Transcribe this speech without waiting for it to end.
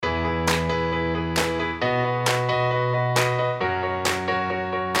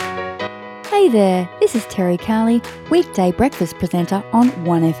Hey there, this is Terry Cowley, weekday breakfast presenter on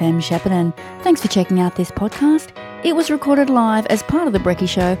 1FM Shepparton. Thanks for checking out this podcast. It was recorded live as part of The Brekkie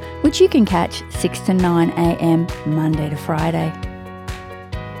Show, which you can catch 6 to 9am Monday to Friday.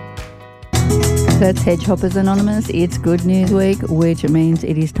 That's Hedgehoppers Anonymous. It's Good News Week, which means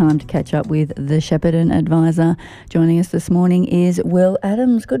it is time to catch up with the Shepparton Advisor. Joining us this morning is Will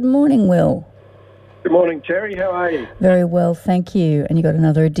Adams. Good morning, Will. Good morning, Terry. How are you? Very well, thank you. And you got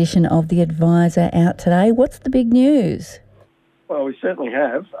another edition of The Advisor out today. What's the big news? Well, we certainly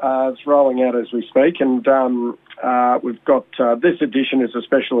have. It's rolling out as we speak, and we've got this edition is a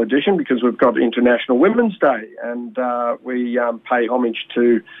special edition because we've got International Women's Day, and we pay homage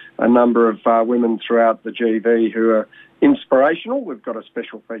to a number of women throughout the GV who are inspirational. We've got a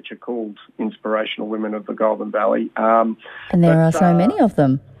special feature called Inspirational Women of the Golden Valley. And there are so many of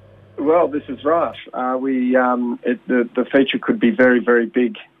them. Well, this is right. The feature could be very, very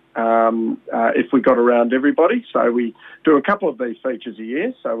big if we got around everybody. So we do a couple of these features a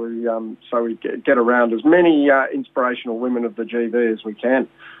year. So we get around as many inspirational women of the GV as we can.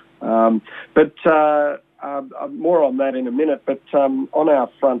 But more on that in a minute. But on our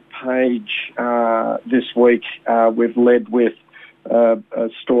front page this week, we've led with a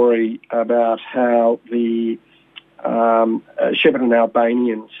story about how the Shepparton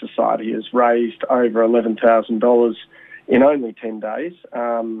Albanian Society has raised over $11,000 in only 10 days,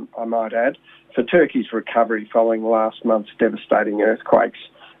 I might add, for Turkey's recovery following last month's devastating earthquakes.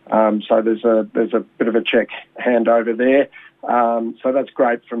 So there's a bit of a check handover there. So that's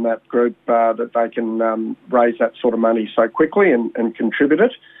great from that group that they can raise that sort of money so quickly and contribute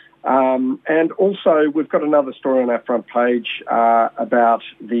it. And also we've got another story on our front page about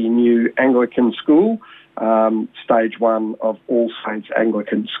the new Anglican school. Stage 1 of All Saints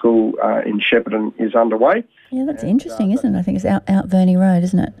Anglican School in Shepparton is underway. Yeah, that's interesting, isn't it? I think it's out Verney Road,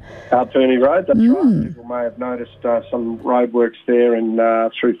 isn't it? Out Verney Road, that's right. People may have noticed some roadworks there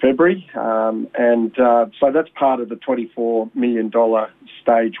through February. So that's part of the $24 million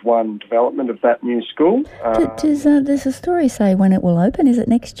Stage 1 development of that new school. Does the story say when it will open? Is it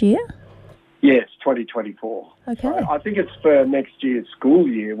next year? Yes, 2024. Okay. So I think it's for next year's school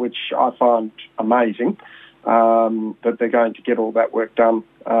year, which I find amazing, that they're going to get all that work done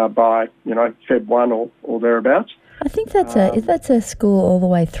by, Feb 1 or thereabouts. I think that's a school all the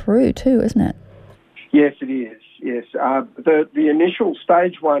way through too, isn't it? Yes, it is. Yes. The initial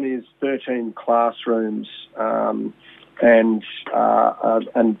Stage 1 is 13 classrooms and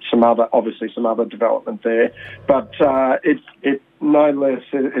some other development there. But it no less,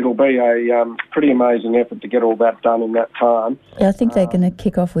 it'll be a pretty amazing effort to get all that done in that time. Yeah, I think they're going to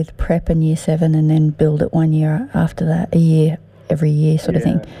kick off with prep in Year 7 and then build it 1 year after that, a year, every year sort of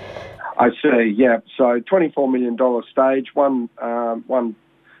thing. I see, yeah. So $24 million stage. One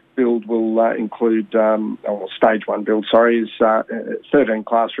build will include, Stage 1 build, is 13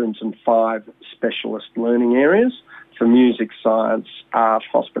 classrooms and 5 specialist learning areas for music, science, art,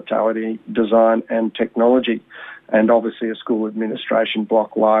 hospitality, design and technology, and obviously a school administration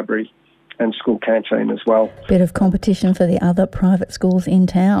block, library and school canteen as well. Bit of competition for the other private schools in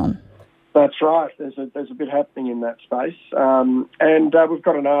town. That's right. There's a bit happening in that space. And we've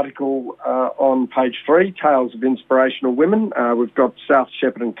got an article on page 3, Tales of Inspirational Women. We've got South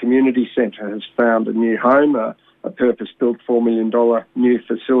Shepparton Community Centre has found a new home, a purpose-built $4 million new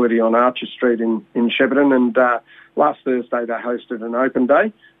facility on Archer Street in Shepparton. And last Thursday they hosted an open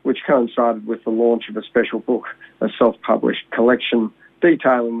day, which coincided with the launch of a special book, a self-published collection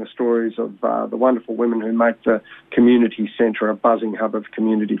detailing the stories of the wonderful women who make the community centre a buzzing hub of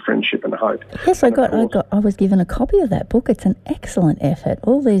community friendship and hope. Yes, I was given a copy of that book. It's an excellent effort.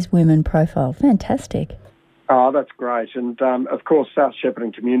 All these women profiled. Fantastic. Oh, that's great. And, of course, South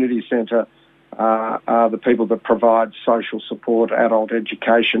Shepparton Community Centre are the people that provide social support, adult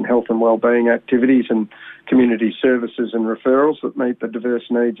education, health and wellbeing activities and community services and referrals that meet the diverse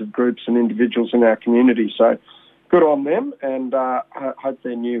needs of groups and individuals in our community. So good on them, and I hope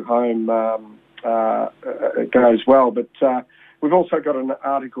their new home goes well. But we've also got an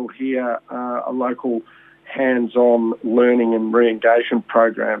article here, a local hands-on learning and re-engagement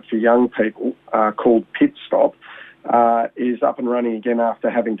program for young people called Pit Stop. Is up and running again after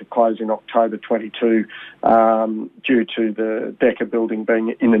having to close in October 22 due to the Decca building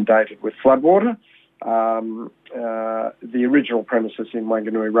being inundated with floodwater. The original premises in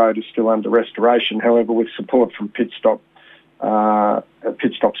Wanganui Road is still under restoration. However, with support from Pit Stop's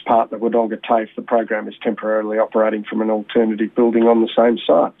partner, Wodonga TAFE, the program is temporarily operating from an alternative building on the same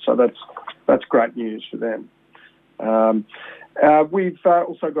site. So that's great news for them. We've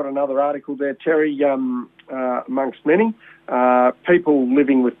also got another article there, Terry, amongst many. People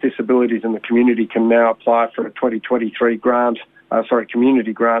living with disabilities in the community can now apply for a 2023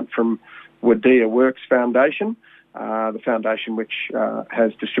 community grant from Wadea Works Foundation. The foundation, which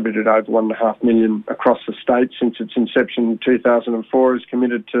has distributed over $1.5 million across the state since its inception in 2004, is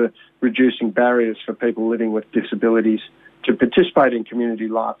committed to reducing barriers for people living with disabilities to participate in community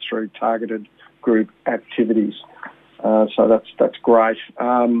life through targeted group activities. So that's great.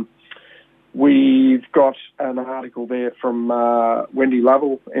 We've got an article there from Wendy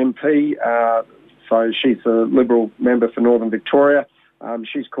Lovell, MP. So she's a Liberal member for Northern Victoria.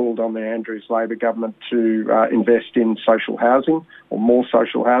 She's called on the Andrews Labor government to invest in social housing or more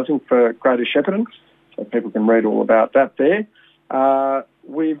social housing for Greater Shepparton. So people can read all about that there.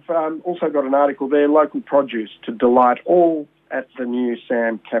 We've also got an article there, local produce to delight all at the new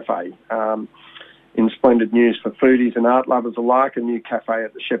Sam Cafe. In splendid news for foodies and art lovers alike, a new cafe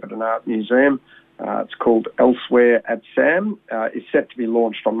at the Shepparton Art Museum. It's called Elsewhere at Sam. Is set to be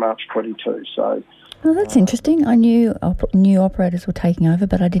launched on March 22. So. Well, that's interesting. I knew new operators were taking over,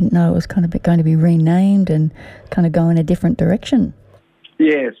 but I didn't know it was kind of going to be renamed and kind of go in a different direction.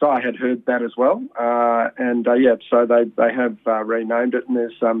 Yes, I had heard that as well. So they have renamed it, and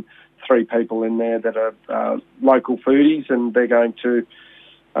there's 3 people in there that are local foodies, and they're going to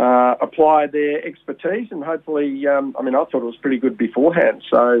apply their expertise, and hopefully, I thought it was pretty good beforehand.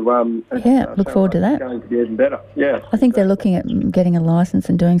 So look forward to that. It's going to be even better. Yeah, I think they're looking at getting a licence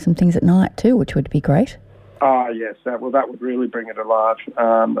and doing some things at night too, which would be great. Yes, that would really bring it alive.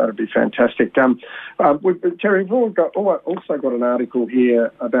 That would be fantastic. Terry, we've also got an article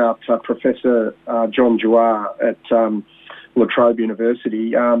here about Professor John Dewar at La Trobe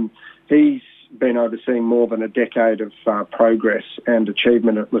University. He's been overseeing more than a decade of progress and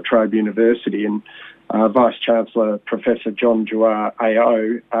achievement at La Trobe University, and Vice-Chancellor Professor John Dewar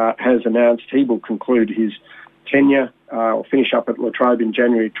AO has announced he will conclude his tenure or finish up at La Trobe in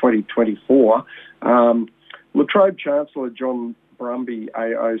January 2024. La Trobe Chancellor John Brumby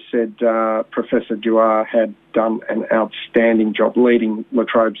AO said Professor Dewar had done an outstanding job leading La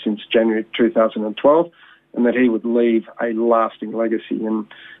Trobe since January 2012, and that he would leave a lasting legacy. And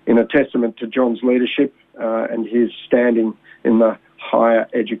in a testament to John's leadership and his standing in the higher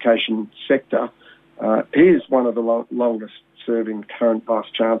education sector, he is one of the longest-serving current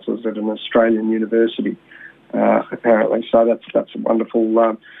Vice-Chancellors at an Australian university, apparently. So that's a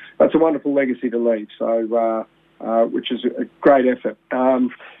wonderful legacy to leave. So, which is a great effort.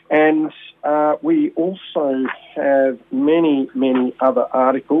 And we also have many other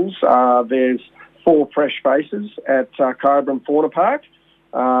articles. There's 4 fresh faces at Kyabram Fauna Park.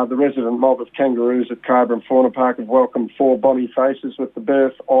 The resident mob of kangaroos at Kyabram Fauna Park have welcomed 4 bonny faces with the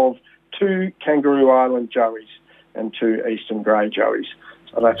birth of 2 Kangaroo Island joeys and 2 Eastern Grey joeys.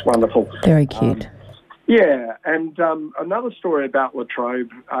 So that's wonderful. Very cute. And another story about La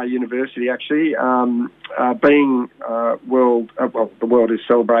Trobe University, actually, being the world is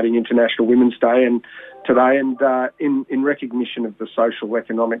celebrating International Women's Day today, and in recognition of the social,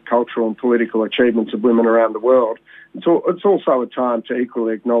 economic, cultural and political achievements of women around the world, it's also a time to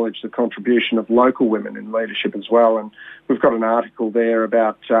equally acknowledge the contribution of local women in leadership as well. And we've got an article there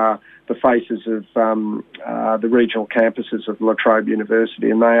about the faces of the regional campuses of La Trobe University,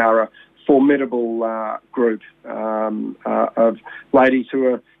 and they are a formidable group of ladies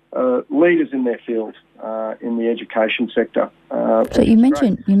who are leaders in their field in the education sector. So you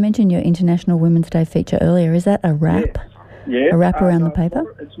mentioned your International Women's Day feature earlier. Is that a wrap? Yeah. A wrap around the paper?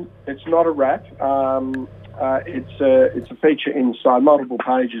 It's not a wrap. It's a feature inside, multiple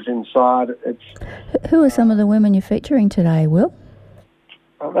pages inside. Who are some of the women you're featuring today, Will?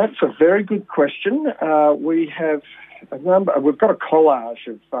 That's a very good question. We have a number. We've got a collage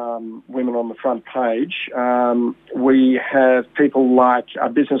of women on the front page. We have people like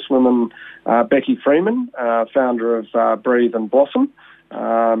businesswoman Becky Freeman, founder of Breathe and Blossom,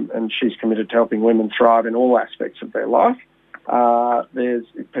 and she's committed to helping women thrive in all aspects of their life.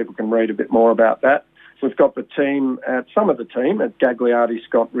 People can read a bit more about that. We've got some of the team at Gagliardi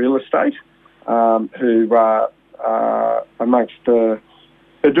Scott Real Estate, who are amongst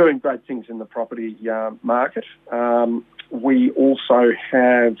they're doing great things in the property market. We also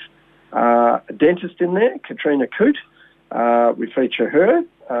have a dentist in there, Katrina Coote. We feature her.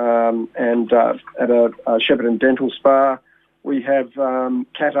 And at a Shepparton Dental Spa, we have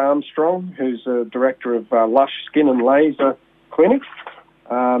Kat Armstrong, who's a director of Lush Skin and Laser Clinic.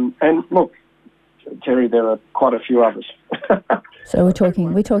 And look, Terry, there are quite a few others. So we're talking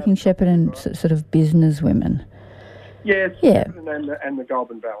Shepparton sort of business women. Yes, yeah. And the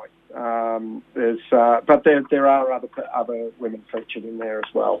Goulburn Valley. But there are other women featured in there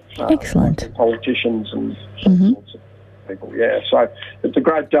as well. Excellent. Politicians and all sorts of people. Yeah, so it's a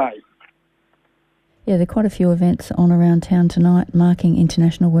great day. Yeah, there are quite a few events on around town tonight marking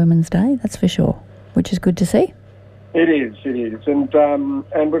International Women's Day, that's for sure, which is good to see. It is.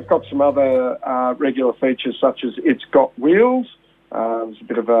 And we've got some other regular features such as It's Got Wheels. There's a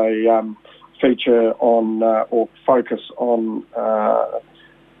bit of a feature on or focus on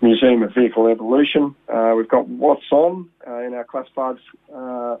Museum of Vehicle Evolution. We've got What's On in our Classifieds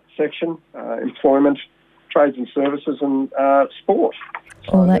section, employment, trades and services and sport.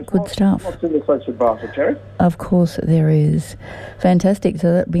 All that good stuff. What's in the featured basket, Terry? Of course there is. Fantastic.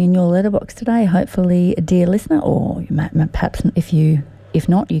 So that'll be in your letterbox today, hopefully, dear listener, or perhaps if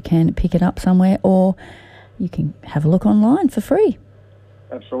not, you can pick it up somewhere, or you can have a look online for free.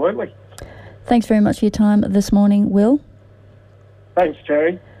 Absolutely. Thanks very much for your time this morning, Will. Thanks,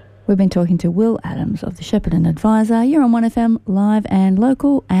 Terry. We've been talking to Will Adams of the Shepparton Advisor. You're on 1FM live and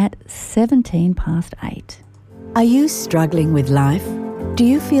local at 8:17. Are you struggling with life? Do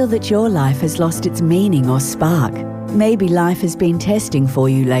you feel that your life has lost its meaning or spark? Maybe life has been testing for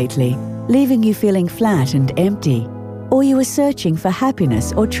you lately, leaving you feeling flat and empty. Or you are searching for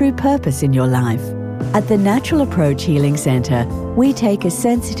happiness or true purpose in your life. At the Natural Approach Healing Centre, we take a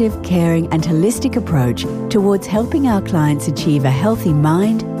sensitive, caring and holistic approach towards helping our clients achieve a healthy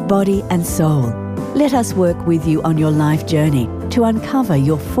mind, body and soul. Let us work with you on your life journey to uncover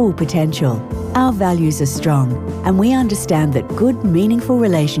your full potential. Our values are strong and we understand that good, meaningful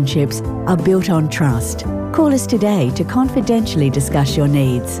relationships are built on trust. Call us today to confidentially discuss your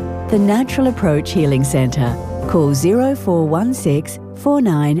needs. The Natural Approach Healing Centre. Call 0416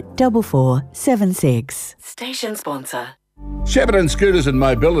 494476. Station sponsor. Shepparton Scooters and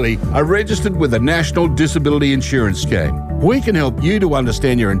Mobility are registered with the National Disability Insurance Scheme. We can help you to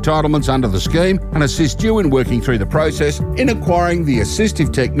understand your entitlements under the scheme and assist you in working through the process in acquiring the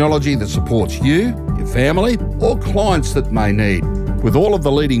assistive technology that supports you, your family, or clients that may need. With all of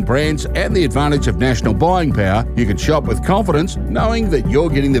the leading brands and the advantage of national buying power, you can shop with confidence knowing that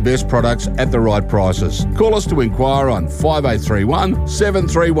you're getting the best products at the right prices. Call us to inquire on 5831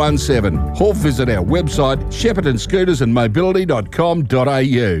 7317 or visit our website sheppartonscootersandmobility.com.au.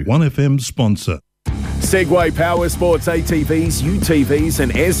 1FM sponsor. Segway Power Sports ATVs, UTVs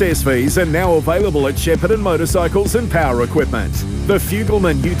and SSVs are now available at Shepparton Motorcycles and Power Equipment. The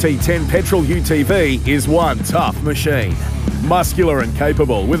Fugleman UT10 petrol UTV is one tough machine. Muscular and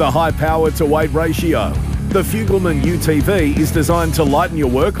capable with a high power to weight ratio. The Fugleman UTV is designed to lighten your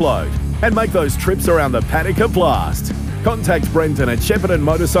workload and make those trips around the paddock a blast. Contact Brendan at Shepparton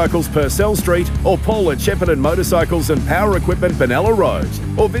Motorcycles Purcell Street or Paul at Shepparton Motorcycles and Power Equipment Benalla Road,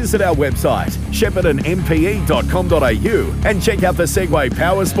 or visit our website sheppartonmpe.com.au and check out the Segway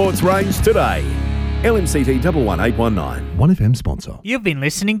Power Sports range today. LMCT 11819. 1FM sponsor. You've been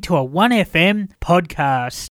listening to a 1FM podcast.